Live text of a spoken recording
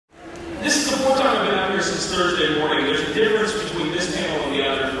since Thursday morning, there's a difference between this panel and the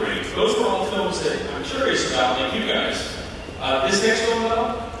other three. Those are all films that I'm curious about, like you guys. This next film,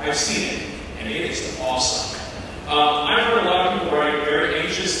 though, I've seen it, and it is awesome. I've heard a lot of people write very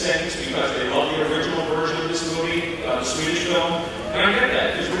anxious things because they love the original version of this movie, the Swedish film, and I get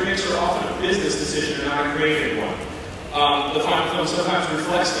that, because remakes are often a business decision and not a creative one. The final film sometimes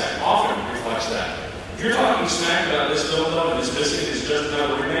reflects that, often reflects that. If you're talking smack about this film, though, and dismissing it as just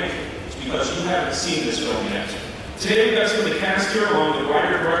another remake, it's because you haven't seen this film yet. Today we've got some of the cast here, along with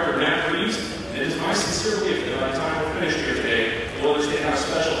writer-director Matt Reeves, and it is my sincere belief that by the time we're finished here today, you'll understand how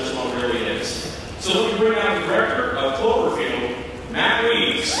special this one really is. So let me bring out the director of Cloverfield, Matt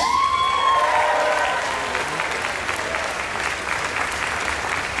Reeves.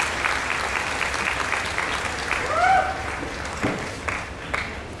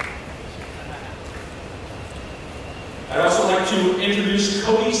 I'd also like to introduce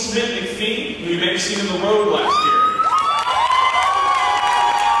Kodi Smit-McPhee, who you may have seen on the road last year.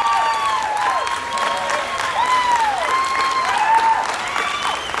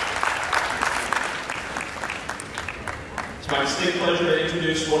 It's my distinct pleasure to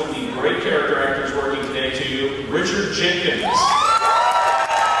introduce one of the great character actors working today to you, Richard Jenkins.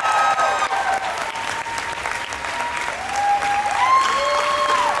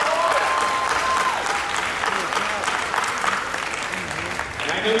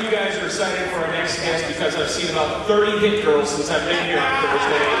 I know you guys are excited for our next guest because I've seen about 30 hit girls since I've been here on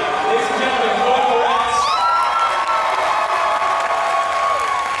Thursday. Ladies and gentlemen, Moretz.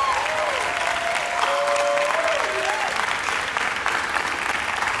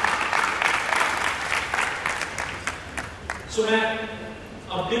 So Matt,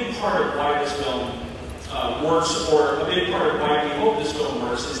 a big part of why this film works, or a big part of why we hope this film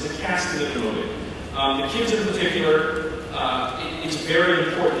works, is the casting of the movie. The kids in particular, it's very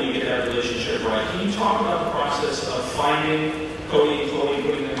important that you get that relationship right. Can you talk about the process of finding Kodi and Chloe and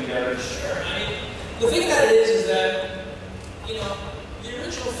putting them together? Sure. I mean, the thing about it is that, you know, the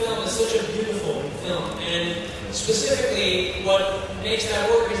original film is such a beautiful film, and specifically what makes that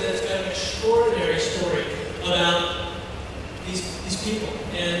work is that it's got an extraordinary story about these people.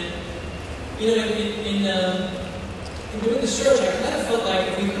 And, you know, in doing the search, I kind of felt like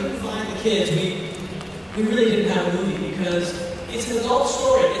if we couldn't find the kids, we really didn't have a movie, because it's an adult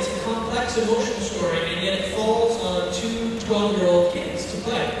story, it's a complex emotional story, and yet it falls on two 12-year-old kids to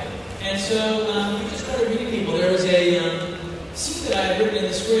play. And so we just started reading people. There was a scene that I had written in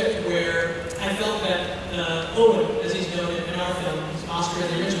the script where I felt that Owen, as he's known in our film, Oscar in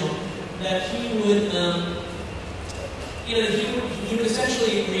the original, that he would, you know, he would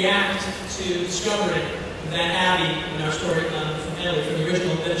essentially react to discovering that Abby, in our story from Ellie, from the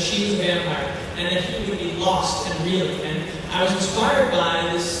original, that she was a vampire, and that he would be lost and reeling. And I was inspired by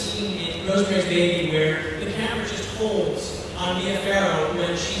this scene in Rosemary's Baby where the camera just holds on Mia Farrow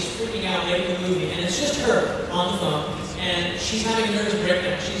when she's freaking out making the movie, and it's just her on the phone, and she's having a nervous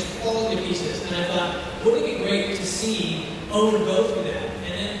breakdown. She's falling to pieces, and I thought, wouldn't it be great to see Owen go through that?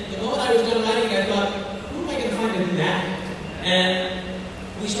 And then the moment I was done writing, I thought, who am I going to find to do that? And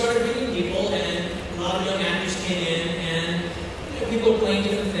we started reading people, and a lot of young actors came in, and you know, people are playing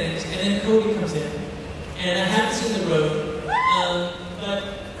different things, and then Kodi comes in. And I haven't seen The Road, but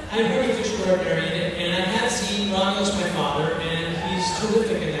I heard he's extraordinary in it, and I had seen Romulus, my father, and he's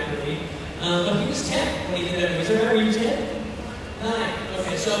terrific in that movie. But he was 10 when he did that movie. Is that right? Were you 10? 9.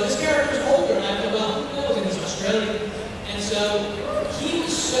 Okay, so this character's older, and I thought, well, who knows, and he's Australian. And so he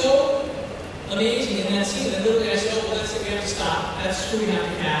was so amazing in that scene that literally I said, oh, well, that's it, we have to stop. That's who we have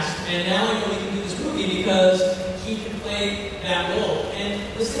to cast. And now I know we can do this movie because he can play that role. And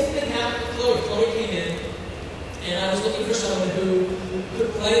the same thing happened with Chloe. Chloe came in, and I was looking for someone who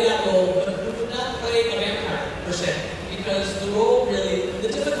could play that role, but who could not play a vampire, per se. Because the role really, the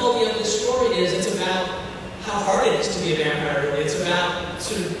difficulty of this story is it's about how hard it is to be a vampire, really. It's about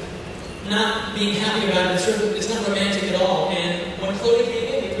sort of not being happy about it. It's not romantic at all. And when Chloe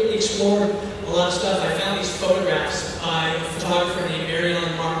came in, we really explored a lot of stuff. I found these photographs by a photographer named Ariel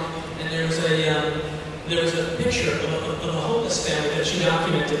and Mark, and there was a picture of a homeless family that she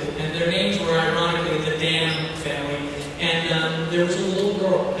documented, and their names were ironically the Dam family. And there was a little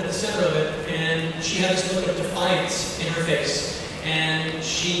girl at the center of it, and she had this look of defiance in her face. And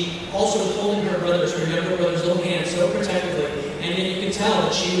she also was holding her younger brother's little hand so protectively, and yet you could tell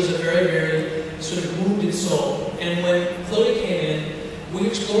that she was a very, very sort of wounded soul. And when Chloe came in, we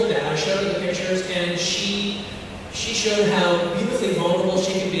explored that. I showed her the pictures, and she showed how beautifully vulnerable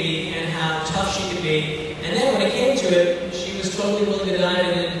she could be and how tough she could be. And then when it came to it, she was totally willing to dive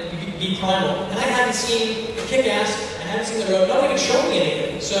in and be primal. And I hadn't seen Kick-Ass, I hadn't seen The Road, no one even showed me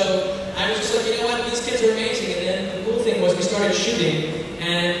anything. So I was just like, you know what, these kids are shooting,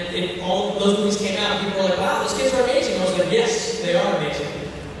 and all those movies came out, people were like, wow, those kids are amazing. I was like, yes, they are amazing.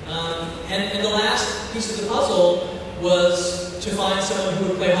 And the last piece of the puzzle was to find someone who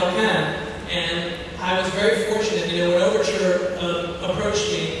would play HallHCoverage. And I was very fortunate, you know, when Overture approached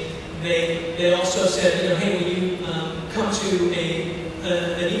me, they also said, you know, hey, will you come to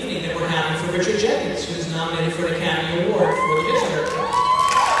an evening that we're having for Richard Jenkins, who's nominated for an Academy Award for the Picture.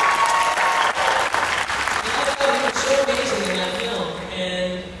 And I thought he was so amazing in that film.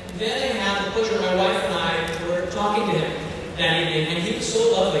 And then I had the pleasure, my wife and I were talking to him that evening, and he was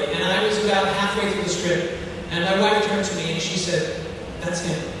so lovely. And I was about halfway through the script, and my wife turned to me and she said, that's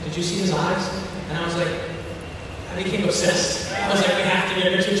him. Did you see his eyes? And I was like, I became obsessed. I was like, we have to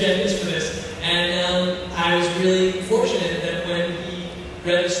get Richard Jenkins for this. And I was really fortunate that when he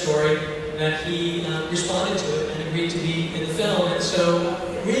read the story, that he responded to it and agreed to be in the film. And so,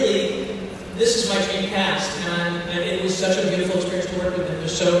 really, this is my dream cast. And it was such a beautiful experience to work with them. They're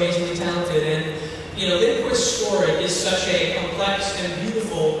so amazingly talented. And, you know, Linquist's story is such a complex and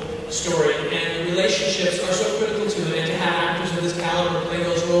beautiful story. And the relationships are so critical to it. And to have actors of this caliber play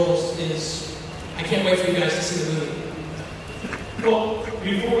those roles is... I can't wait for you guys to see the movie. Well,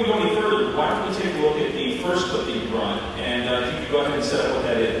 before we go any further, why don't we take a look at the first clip that you brought, and if you could go ahead and set up what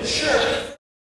that is. Sure.